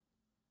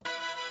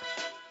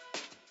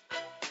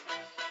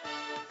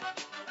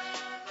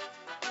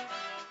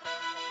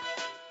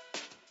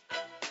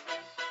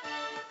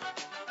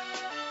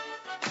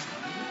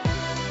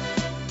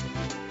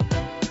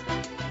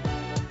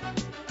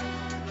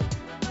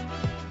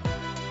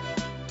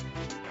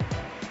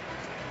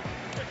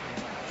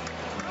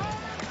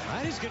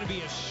going to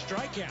be a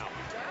strikeout.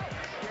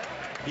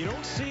 You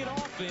don't see it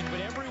often,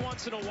 but every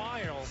once in a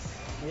while,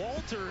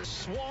 Walters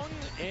swung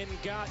and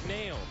got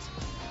nailed.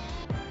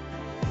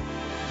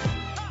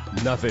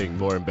 Nothing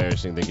more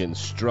embarrassing than getting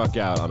struck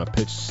out on a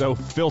pitch so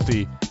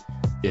filthy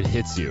it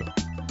hits you.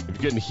 If you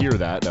couldn't hear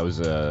that, that was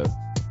a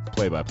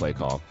play-by-play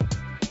call.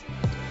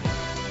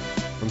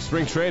 From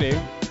spring training,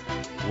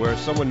 where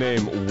someone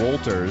named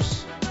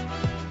Walters,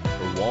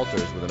 or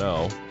Walters with an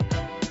O,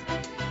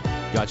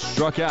 got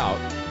struck out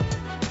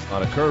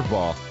on a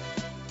curveball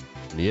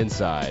on the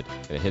inside,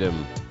 and it hit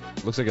him,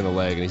 looks like in the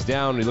leg, and he's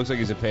down, and he looks like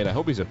he's in pain. I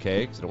hope he's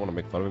okay, because I don't want to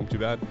make fun of him too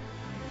bad.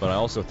 But I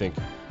also think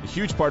a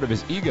huge part of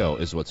his ego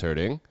is what's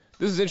hurting.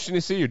 This is interesting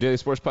to see. Your daily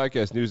sports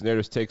podcast, news,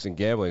 narratives, takes, and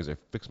gambling. As I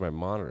fix my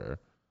monitor,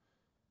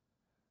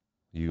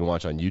 you can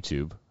watch on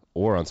YouTube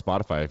or on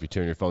Spotify if you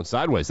turn your phone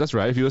sideways. That's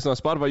right. If you listen on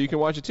Spotify, you can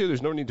watch it too.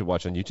 There's no need to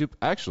watch on YouTube.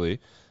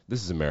 Actually,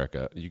 this is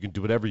America. You can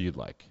do whatever you'd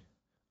like.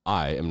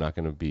 I am not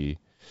going to be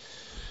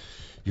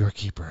your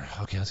keeper.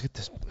 Okay, let's get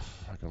this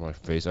back on my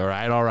face. All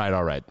right.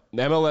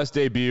 MLS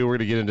debut. We're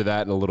going to get into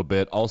that in a little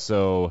bit.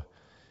 Also,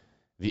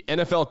 the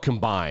NFL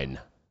Combine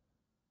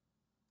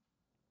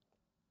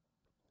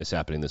is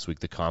happening this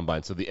week, the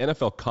Combine. So the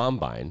NFL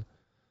Combine,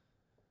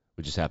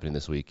 which is happening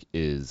this week,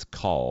 is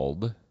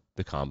called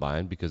the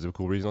Combine because of a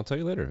cool reason I'll tell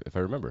you later if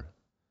I remember.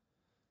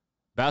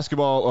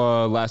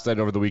 Basketball last night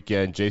and over the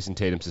weekend, Jason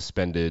Tatum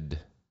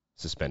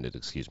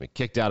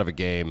kicked out of a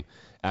game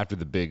after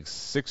the big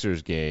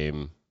Sixers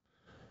game.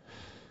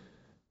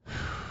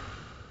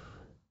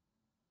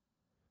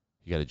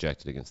 He got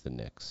ejected against the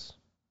Knicks.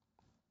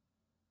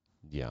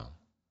 Yeah.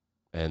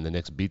 And the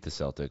Knicks beat the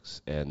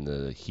Celtics, and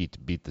the Heat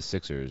beat the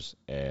Sixers,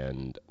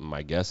 and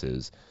my guess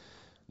is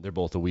they're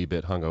both a wee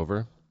bit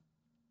hungover.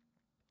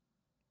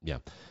 Yeah.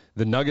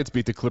 The Nuggets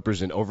beat the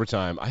Clippers in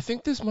overtime. I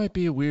think this might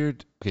be a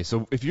weird... Okay,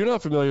 so if you're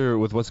not familiar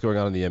with what's going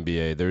on in the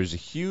NBA, there's a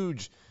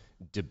huge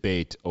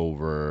debate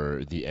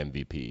over the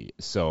MVP.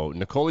 So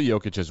Nikola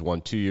Jokic has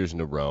won 2 years in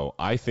a row.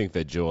 I think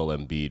that Joel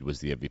Embiid was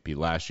the MVP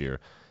last year.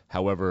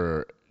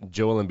 However,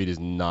 Joel Embiid is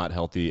not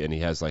healthy, and he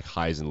has like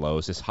highs and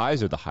lows. His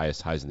highs are the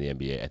highest highs in the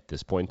NBA at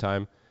this point in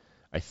time.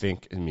 I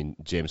mean,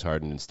 James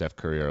Harden and Steph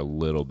Curry are a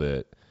little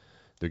bit...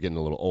 They're getting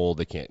a little old.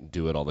 They can't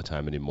do it all the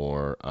time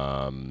anymore.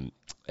 And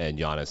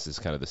Giannis is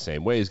kind of the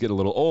same way. He's getting a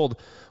little old.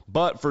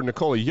 But for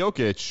Nikola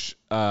Jokic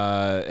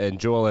and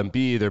Joel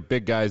Embiid, they're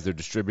big guys. They're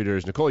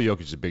distributors. Nikola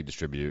Jokic is a big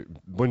distributor.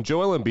 When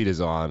Joel Embiid is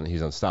on,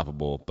 he's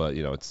unstoppable. But,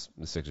 it's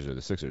the Sixers are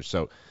the Sixers.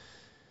 So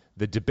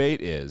the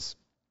debate is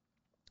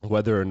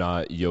whether or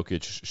not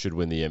Jokic should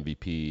win the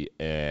MVP.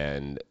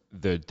 And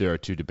there are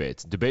two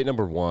debates. Debate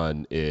number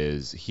one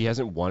is he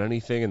hasn't won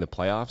anything in the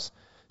playoffs.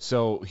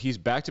 So he's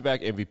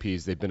back-to-back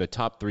MVPs. They've been a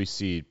top 3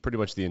 seed pretty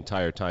much the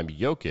entire time.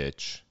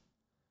 Jokic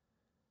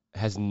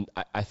has,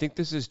 I think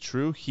this is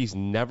true, he's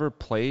never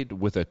played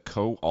with a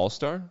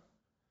co-All-Star.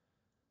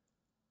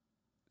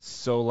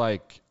 So,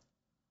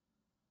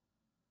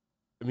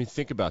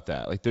 think about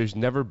that. There's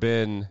never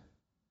been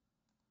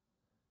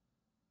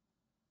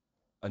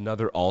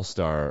another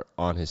All-Star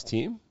on his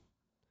team.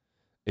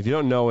 If you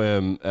don't know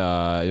him, you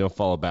don't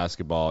follow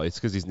basketball, it's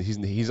because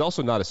he's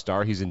also not a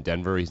star. He's in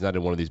Denver. He's not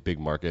in one of these big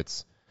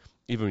markets.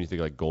 Even when you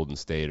think like Golden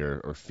State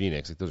or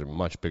Phoenix, those are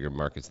much bigger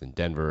markets than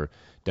Denver.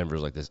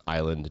 Denver's like this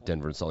island.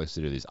 Denver and Salt Lake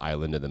City are these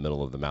island in the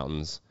middle of the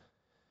mountains.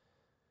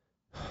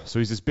 So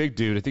he's this big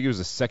dude. I think he was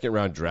a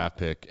second-round draft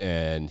pick,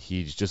 and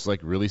he's just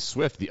really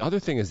swift. The other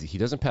thing is he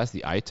doesn't pass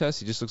the eye test.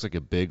 He just looks like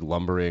a big,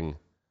 lumbering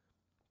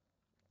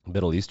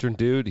Middle Eastern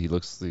dude. He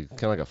looks kind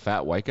of like a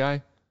fat white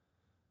guy.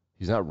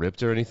 He's not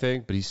ripped or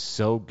anything, but he's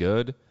so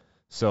good.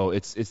 So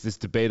it's this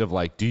debate of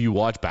do you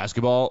watch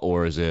basketball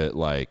or is it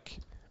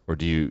or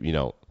do you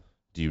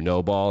do you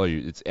know ball?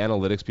 It's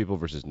analytics people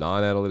versus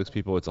non-analytics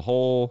people. It's a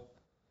whole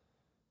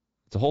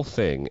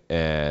thing,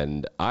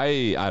 and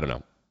I don't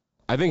know.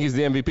 I think he's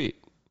the MVP.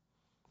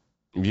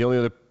 The only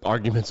other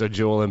arguments are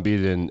Joel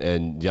Embiid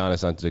and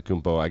Giannis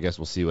Antetokounmpo. I guess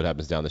we'll see what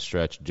happens down the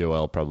stretch.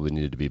 Joel probably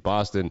needed to beat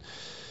Boston.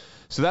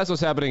 So that's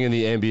what's happening in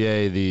the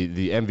NBA.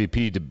 The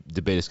MVP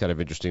debate is kind of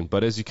interesting.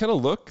 But as you kind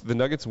of look, the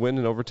Nuggets win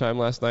in overtime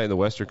last night in the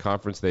Western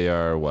Conference. They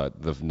are,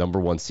 the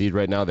number 1 seed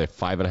right now. They're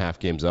 5.5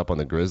 games up on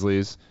the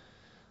Grizzlies.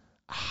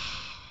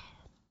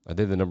 Are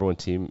they the number 1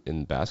 team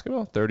in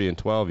basketball?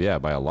 30-12? Yeah,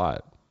 by a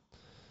lot.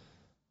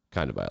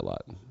 Kind of by a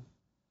lot.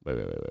 Wait.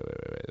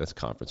 That's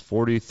conference.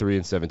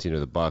 43-17 are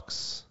the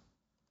Bucks.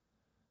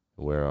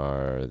 Where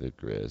are the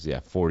Grizz? Yeah,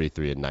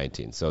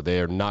 43-19. So they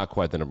are not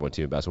quite the number 1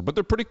 team in basketball, but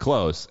they're pretty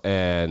close.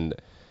 And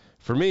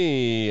for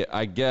me,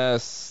 I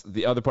guess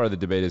the other part of the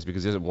debate is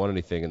because he hasn't won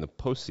anything in the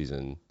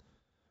postseason,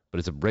 but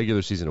it's a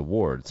regular season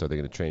award, so they're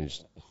going to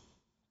change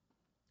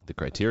the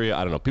criteria.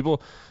 I don't know.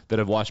 People that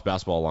have watched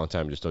basketball a long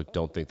time just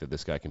don't think that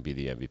this guy can be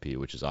the MVP,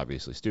 which is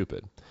obviously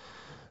stupid.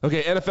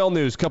 Okay, NFL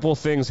news. Couple of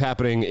things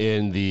happening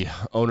in the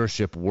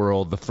ownership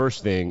world. The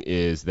first thing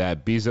is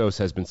that Bezos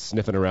has been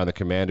sniffing around the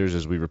Commanders,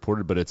 as we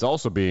reported, but it's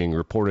also being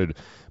reported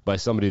by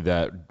somebody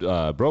that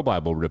Bro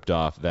Bible ripped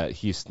off that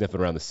he's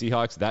sniffing around the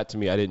Seahawks. That, to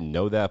me, I didn't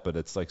know that, but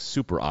it's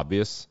super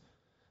obvious.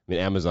 mean,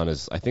 Amazon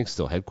is, I think,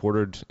 still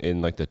headquartered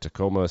in like the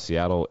Tacoma,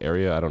 Seattle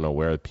area. I don't know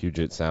where,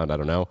 Puget Sound, I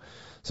don't know.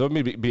 So it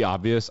may be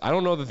obvious. I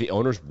don't know that the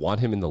owners want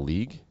him in the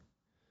league.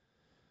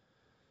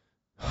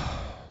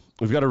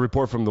 We've got a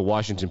report from the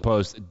Washington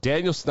Post.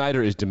 Daniel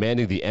Snyder is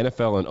demanding the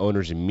NFL and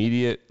owners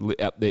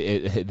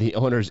the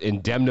owners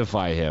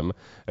indemnify him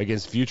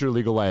against future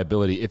legal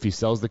liability if he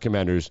sells the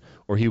Commanders,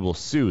 or he will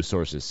sue,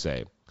 sources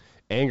say,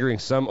 angering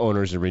some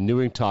owners and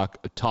renewing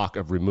talk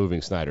of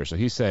removing Snyder. So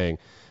he's saying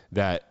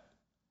that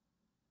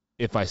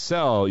if I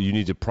sell, you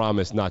need to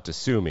promise not to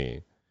sue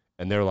me.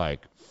 And they're like,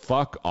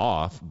 fuck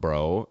off,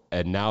 bro.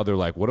 And now they're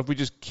like, what if we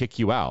just kick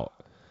you out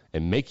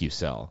and make you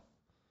sell?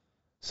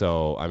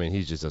 So, I mean,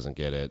 he just doesn't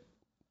get it.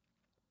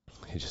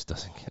 He just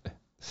doesn't get it.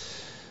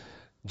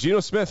 Geno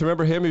Smith,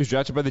 remember him? He was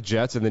drafted by the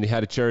Jets, and then he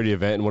had a charity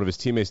event, and one of his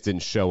teammates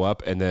didn't show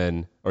up, he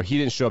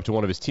didn't show up to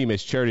one of his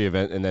teammates' charity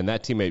event, and then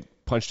that teammate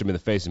punched him in the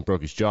face and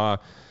broke his jaw.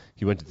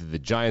 He went to the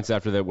Giants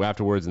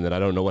afterwards, and then I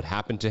don't know what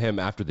happened to him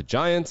after the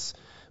Giants,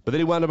 but then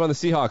he wound up on the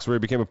Seahawks, where he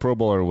became a Pro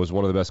Bowler and was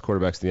one of the best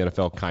quarterbacks in the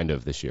NFL, kind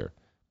of, this year,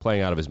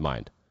 playing out of his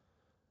mind.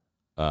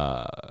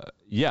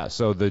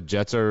 So the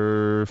Jets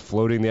are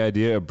floating the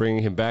idea of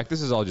bringing him back.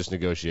 This is all just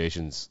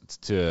negotiations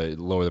to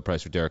lower the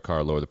price for Derek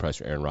Carr, lower the price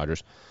for Aaron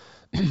Rodgers.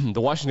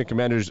 The Washington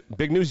Commanders,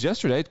 big news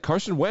yesterday,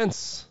 Carson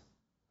Wentz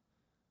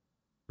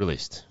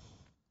released.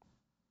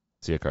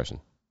 See ya, Carson.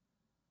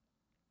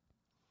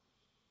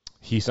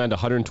 He signed a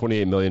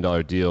 $128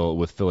 million deal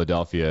with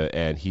Philadelphia,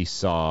 and he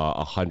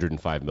saw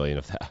 $105 million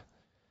of that.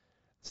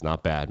 It's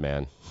not bad,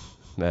 man.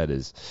 That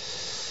is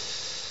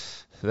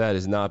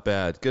not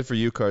bad. Good for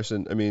you,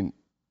 Carson. I mean,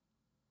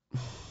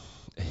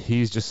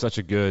 he's just such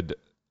a good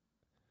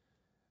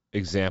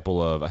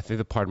example of, I think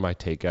the Pardon My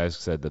Take guys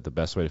said that the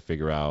best way to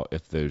figure out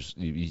if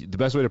the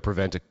best way to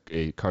prevent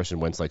a Carson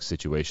Wentz-like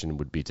situation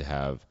would be to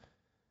have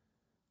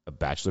a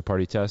bachelor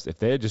party test. If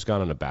they had just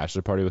gone on a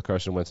bachelor party with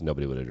Carson Wentz,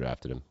 nobody would have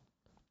drafted him.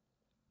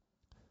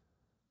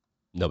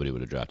 Nobody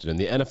would have drafted him.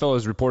 The NFL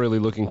is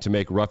reportedly looking to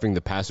make roughing the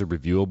passer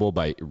reviewable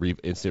by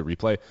instant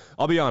replay.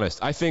 I'll be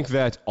honest. I think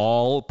that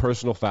all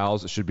personal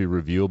fouls should be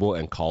reviewable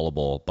and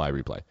callable by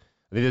replay.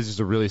 I think this is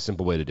a really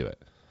simple way to do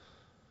it.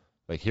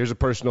 Like, here's a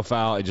personal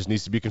foul. It just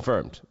needs to be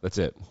confirmed. That's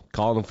it.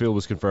 Call on the field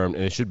was confirmed,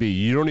 and it should be,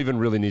 you don't even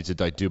really need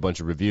to do a bunch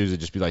of reviews. It'd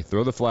just be like,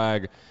 throw the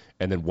flag,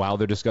 and then while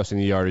they're discussing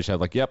the yardage,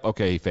 have like, yep,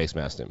 okay, he face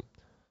masked him.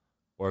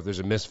 Or if there's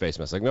a missed face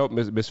mask, like, nope,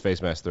 missed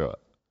face mask, throw it.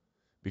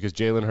 Because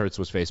Jalen Hurts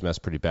was face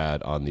masked pretty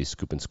bad on the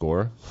scoop and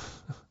score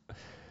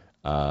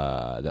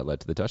that led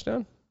to the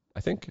touchdown. I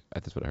think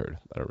that's what I heard.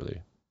 I don't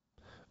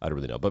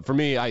really know. But for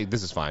me,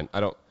 this is fine.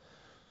 I don't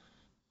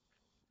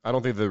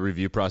think the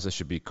review process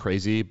should be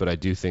crazy, but I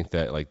do think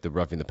that like the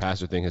roughing the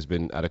passer thing has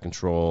been out of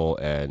control,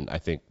 and I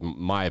think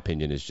my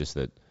opinion is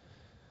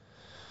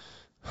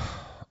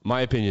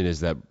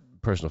that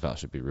personal fouls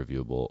should be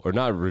reviewable, or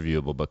not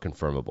reviewable, but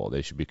confirmable.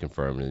 They should be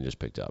confirmed and just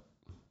picked up.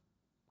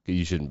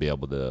 You shouldn't be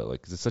able to,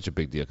 like, cause it's such a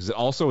big deal. Because it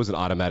also is an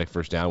automatic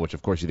first down, which,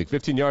 of course, you think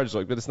 15 yards,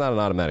 like, but it's not an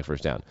automatic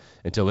first down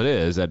until it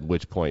is, at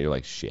which point you're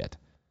like, shit.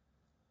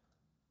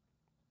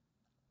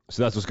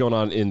 So that's what's going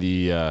on in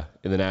the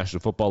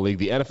National Football League.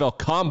 The NFL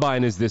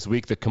Combine is this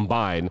week. The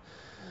Combine.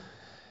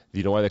 Do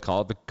you know why they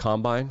call it the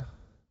Combine?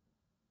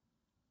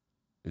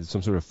 Is it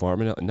some sort of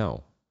farming?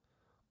 No.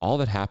 All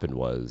that happened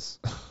was,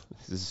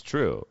 this is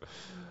true.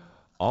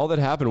 All that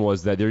happened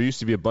was that there used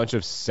to be a bunch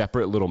of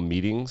separate little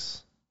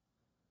meetings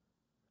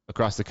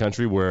across the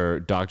country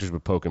where doctors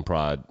would poke and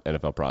prod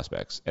NFL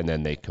prospects, and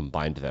then they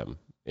combined them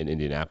in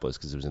Indianapolis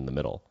because it was in the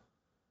middle,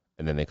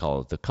 and then they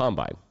call it the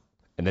Combine.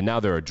 And then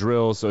now there are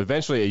drills. So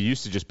eventually it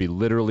used to just be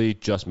literally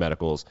just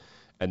medicals,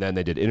 and then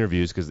they did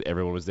interviews because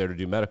everyone was there to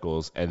do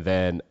medicals, and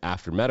then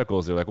after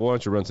medicals they're like, well, why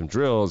don't you run some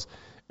drills?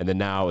 And then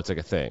now it's like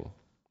a thing.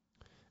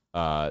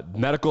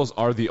 Medicals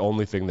are the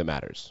only thing that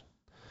matters.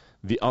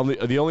 The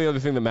only other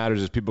thing that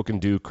matters is people can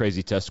do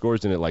crazy test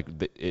scores, and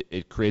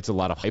it creates a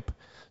lot of hype.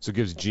 So it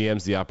gives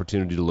GMs the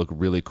opportunity to look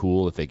really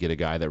cool if they get a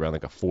guy that ran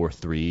like a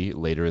 4.3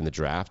 later in the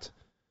draft.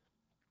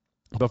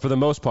 But for the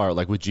most part,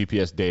 like with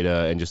GPS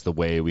data and just the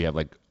way we have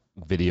like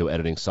video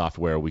editing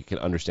software, we can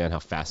understand how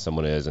fast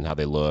someone is and how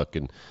they look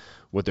and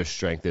what their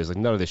strength is. Like,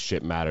 none of this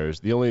shit matters.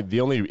 The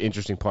only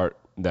interesting part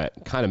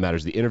that kind of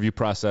matters, the interview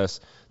process,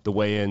 the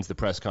weigh-ins, the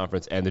press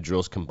conference, and the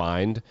drills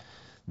combined.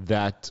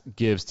 That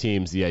gives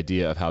teams the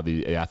idea of how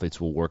the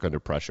athletes will work under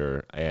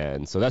pressure.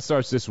 And so that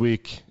starts this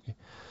week.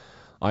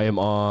 I am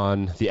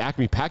on the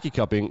Acme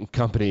Packing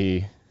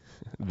Company,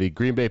 the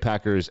Green Bay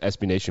Packers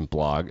SB Nation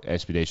blog.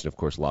 SB Nation, of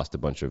course, lost a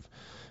bunch of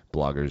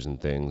bloggers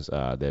and things. They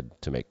had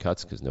to make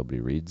cuts because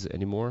nobody reads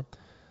anymore.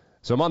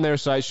 So I'm on their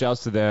site.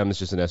 Shouts to them. It's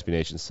just an SB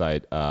Nation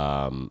site.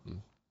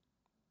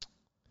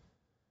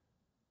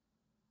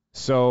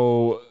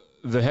 So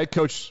the head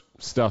coach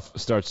stuff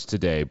starts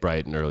today,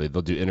 bright and early.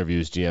 They'll do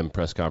interviews, GM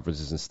press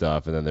conferences and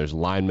stuff. And then there's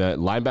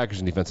linebackers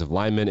and defensive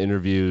linemen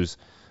interviews.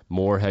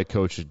 More head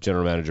coach,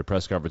 general manager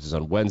press conferences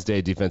on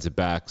Wednesday, defensive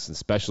backs and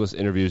specialist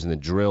interviews, and the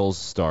drills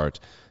start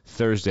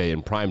Thursday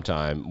in prime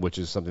time, which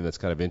is something that's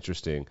kind of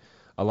interesting.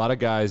 A lot of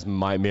guys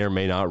may or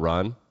may not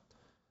run.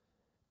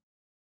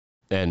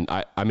 And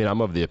I mean, I'm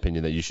of the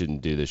opinion that you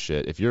shouldn't do this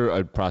shit. If you're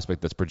a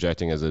prospect that's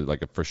projecting as a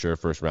for sure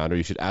first rounder,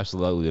 you should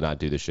absolutely not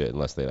do this shit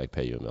unless they like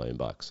pay you $1 million.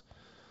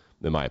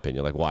 In my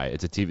opinion, like why?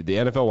 It's a TV. The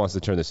NFL wants to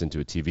turn this into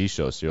a TV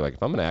show. So you're like,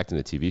 if I'm gonna act in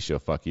a TV show,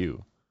 fuck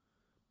you.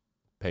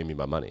 Pay me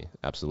my money.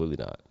 Absolutely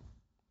not.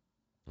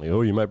 Like,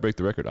 oh, you might break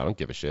the record. I don't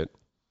give a shit.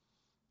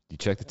 You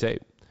check the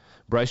tape.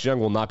 Bryce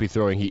Young will not be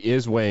throwing. He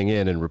is weighing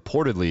in, and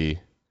reportedly,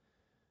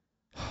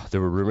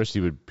 there were rumors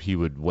he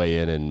would weigh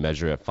in and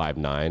measure at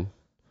 5'9".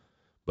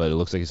 But it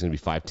looks like he's going to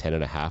be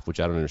 5'10.5", which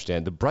I don't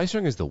understand. The Bryce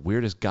Young is the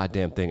weirdest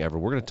goddamn thing ever.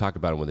 We're going to talk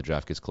about him when the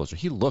draft gets closer.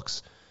 He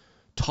looks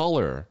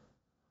taller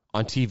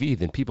on TV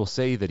than people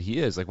say that he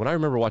is. Like when I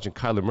remember watching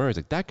Kyler Murray, it's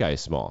like that guy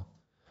is small.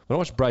 When I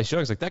watch Bryce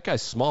Young, it's like that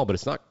guy's small, but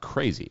it's not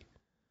crazy.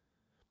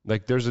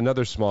 Like there's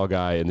another small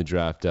guy in the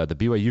draft, the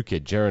BYU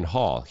kid, Jaren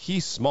Hall.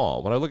 He's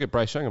small. When I look at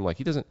Bryce Young, I'm like,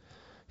 he doesn't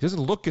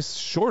look as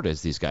short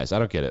as these guys. I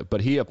don't get it.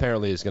 But he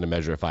apparently is going to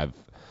measure 5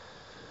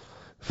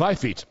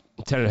 feet,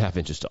 10.5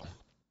 inches tall.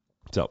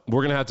 So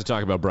we're going to have to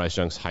talk about Bryce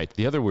Young's height.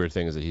 The other weird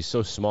thing is that he's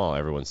so small,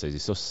 everyone says.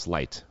 He's so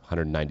slight.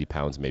 190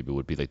 pounds maybe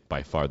would be like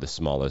by far the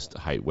smallest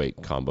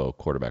height-weight combo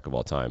quarterback of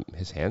all time.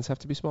 His hands have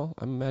to be small,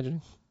 I'm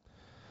imagining.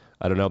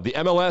 I don't know. The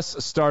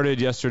MLS started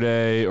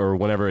yesterday or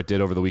whenever it did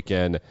over the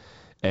weekend,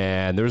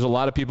 and there was a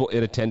lot of people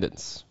in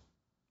attendance.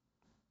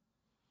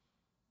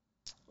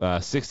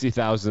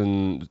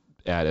 60,000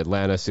 at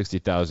Atlanta,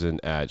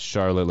 60,000 at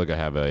Charlotte. Look, I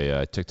have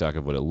a TikTok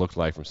of what it looked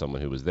like from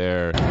someone who was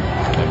there. And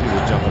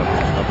people jumping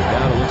up and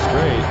down. It looks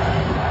great.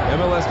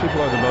 MLS people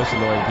are the most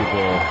annoying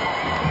people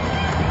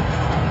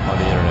on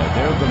the internet.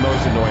 They're the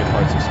most annoying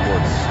parts of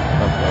sports,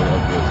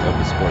 of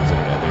the sports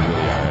internet. They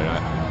really are.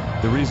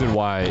 And the reason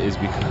why is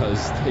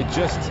because they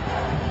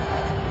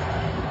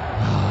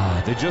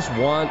just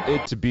want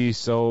it to be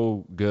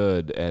so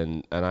good,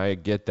 and I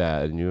get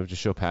that, and you have to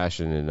show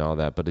passion and all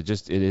that, but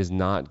it is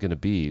not going to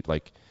be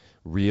like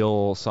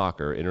real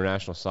soccer,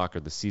 international soccer.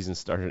 The season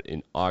started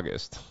in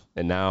August,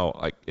 and now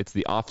like it's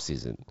the off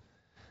season.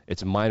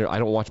 It's minor. I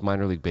don't watch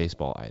minor league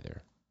baseball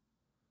either.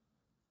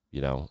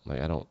 You know, like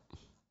I don't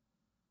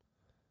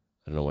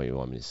know what you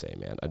want me to say,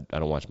 man. I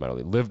don't watch minor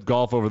league. Live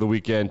Golf over the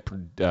weekend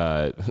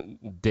debuted,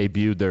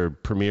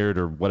 premiered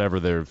or whatever,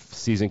 their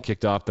season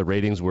kicked off. The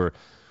ratings were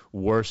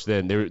worse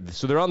than they're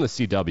on the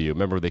CW.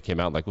 Remember they came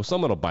out like, well,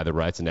 someone will buy the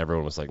rights, and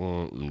everyone was like,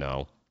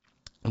 no.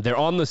 They're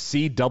on the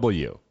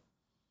CW.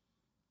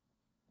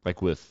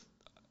 Like with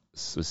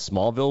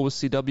Smallville was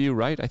CW,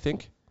 right? I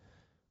think.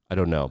 I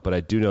don't know, but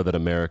I do know that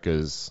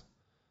America's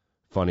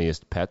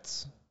Funniest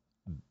Pets,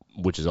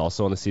 which is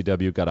also on the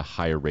CW, got a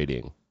higher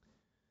rating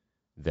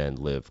than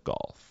Live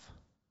Golf.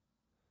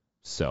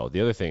 So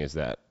the other thing is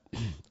that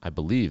I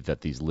believe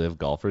that these Live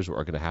golfers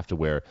are going to have to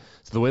wear.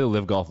 So the way the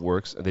Live Golf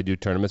works, they do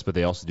tournaments, but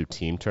they also do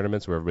team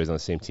tournaments where everybody's on the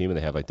same team and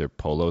they have like their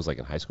polos like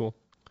in high school.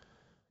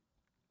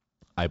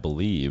 I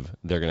believe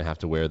they're going to have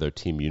to wear their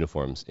team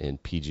uniforms in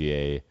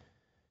PGA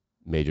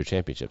major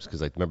championships, because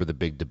like remember the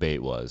big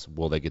debate was,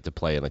 will they get to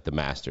play in like the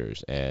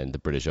Masters and the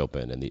British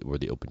Open and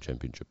the Open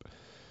Championship?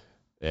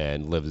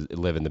 And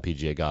Live and the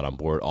PGA got on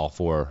board. All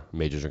 4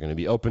 majors are going to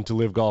be open to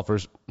Live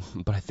golfers,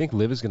 but I think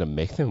Live is going to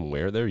make them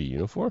wear their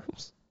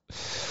uniforms.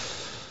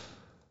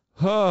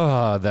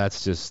 Oh,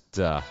 that's too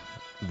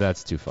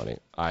funny.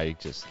 I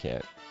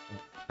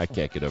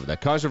can't get over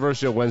that.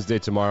 Controversial Wednesday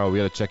tomorrow. We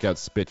got to check out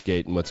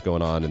Spitgate and what's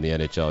going on in the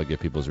NHL, get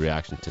people's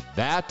reaction to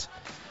that,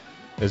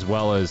 as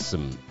well as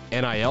some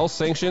NIL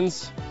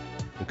sanctions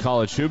and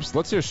college hoops.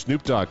 Let's hear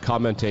Snoop Dogg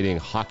commentating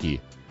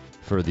hockey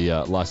for the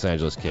Los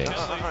Angeles Kings.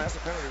 That's a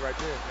penalty right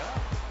there.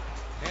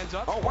 Hands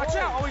up. Oh, watch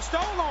out. Oh, he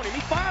stole on him.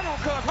 He fired on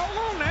Cuz.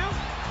 Hold on now.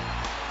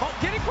 Oh,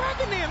 get it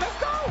cracking then. Let's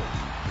go.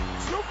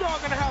 Snoop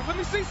Dogg in the house. Let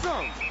me see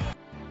something.